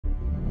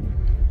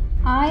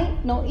I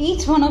know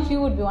each one of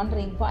you would be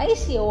wondering, why is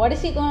she here? What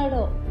is she going to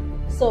do?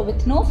 So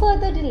with no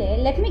further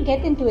delay, let me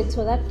get into it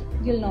so that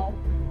you'll know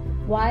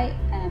why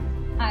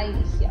am I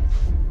here.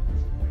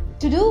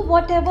 To do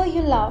whatever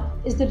you love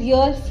is the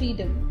real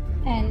freedom,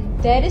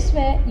 and there is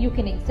where you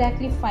can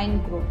exactly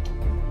find growth.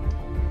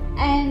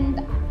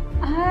 And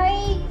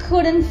I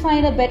couldn't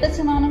find a better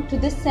synonym to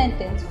this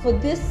sentence, for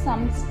this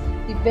sums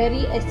the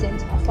very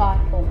essence of our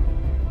home,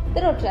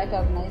 the Rotaract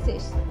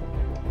organization.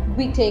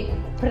 We take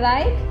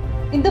pride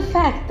in the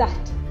fact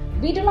that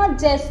we do not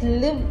just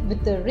live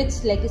with a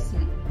rich legacy,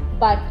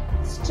 but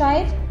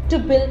strive to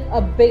build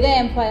a bigger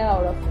empire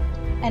out of it.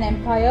 An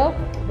empire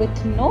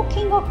with no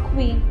king or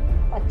queen,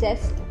 but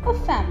just a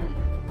family.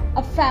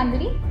 A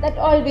family that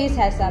always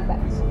has our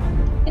backs.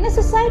 In a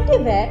society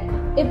where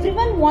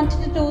everyone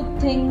wanted to do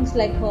things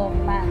like a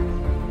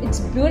man, it's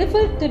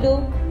beautiful to do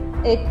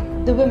it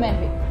the women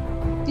way.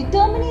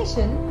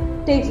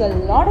 Determination takes a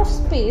lot of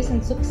space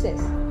in success,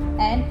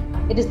 and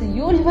it is the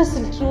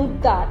universal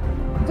truth that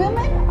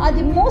women are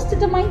the most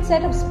determined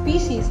set of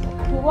species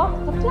to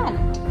walk the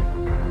planet.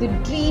 The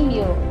dream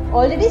year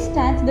already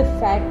stands in the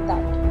fact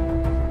that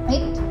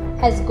it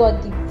has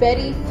got the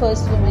very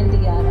first women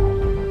tiara,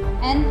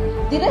 and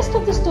the rest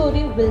of the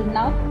story will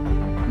now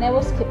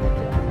never skip a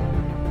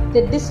beat.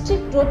 The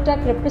district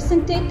Rotaract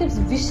representative's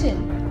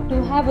vision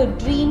to have a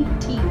dream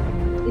team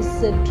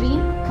is a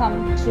dream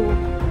come true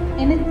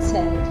in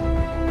itself.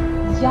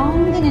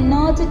 Young and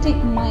energetic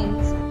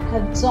minds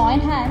have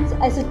joined hands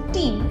as a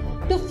team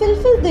to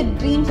fulfill the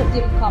dreams of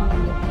the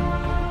upcoming year.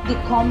 The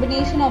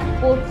combination of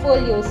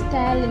portfolios,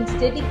 talents,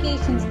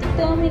 dedications,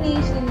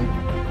 determination,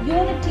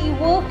 unity,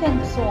 work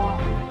and so on.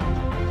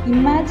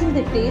 Imagine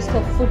the taste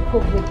of food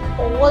cooked with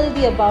all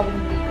the above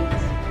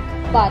ingredients.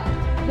 But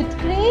with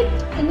great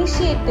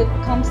initiative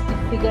comes the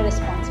bigger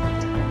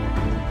responsibility.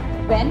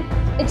 When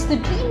it's the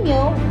dream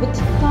year with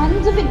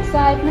tons of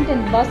excitement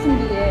and buzz in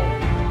the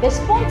air,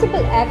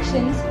 responsible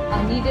actions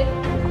are needed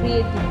to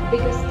create the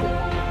biggest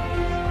impact.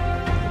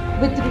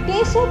 With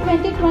Rotary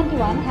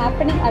 2021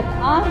 happening at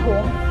our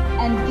home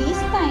and these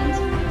times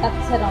that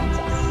surrounds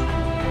us,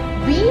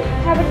 we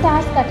have a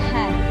task at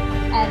hand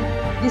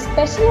and the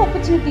special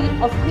opportunity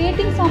of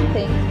creating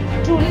something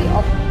truly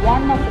of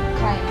one of a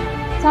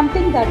kind,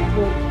 something that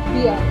would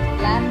be a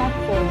landmark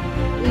for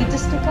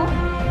ages to come,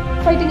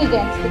 fighting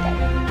against the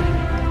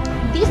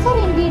tide. These are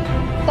indeed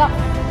tough,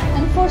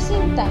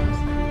 unforeseen times,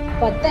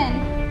 but then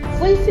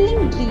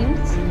fulfilling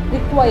dreams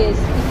requires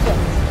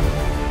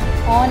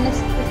efforts,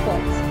 honest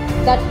efforts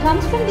that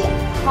comes from the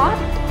heart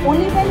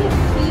only when you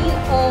feel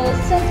a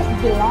sense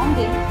of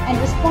belonging and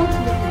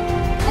responsibility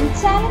and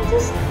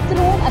challenges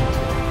thrown at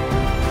you.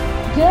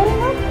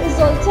 Gearing up is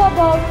also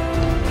about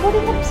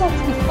putting up such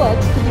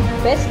efforts to the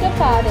best of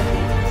our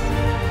abilities.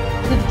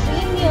 The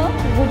dream year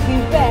would be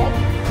where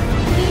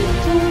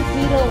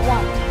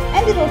 3201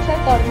 and the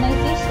Rotaract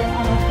organization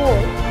on a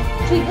whole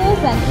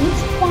triggers an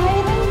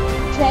inspiring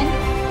trend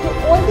to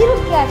all the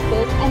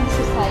Rotaractors and the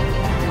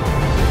society.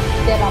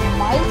 There are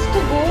miles to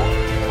go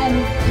and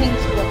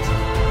things to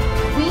achieve.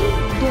 We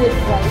do it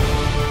right,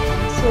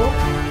 and so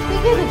we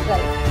get it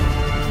right.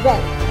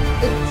 Well,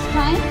 it's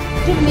time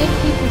to make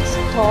people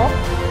stop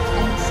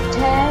and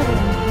stare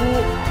and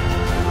move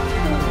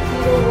at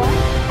 201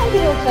 and the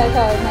Rotaract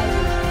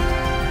organization.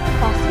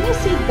 Fasten your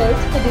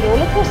seatbelts for the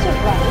roller coaster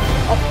ride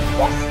of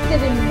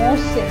positive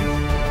emotions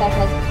that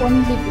has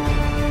only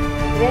begun.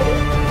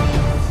 Ready?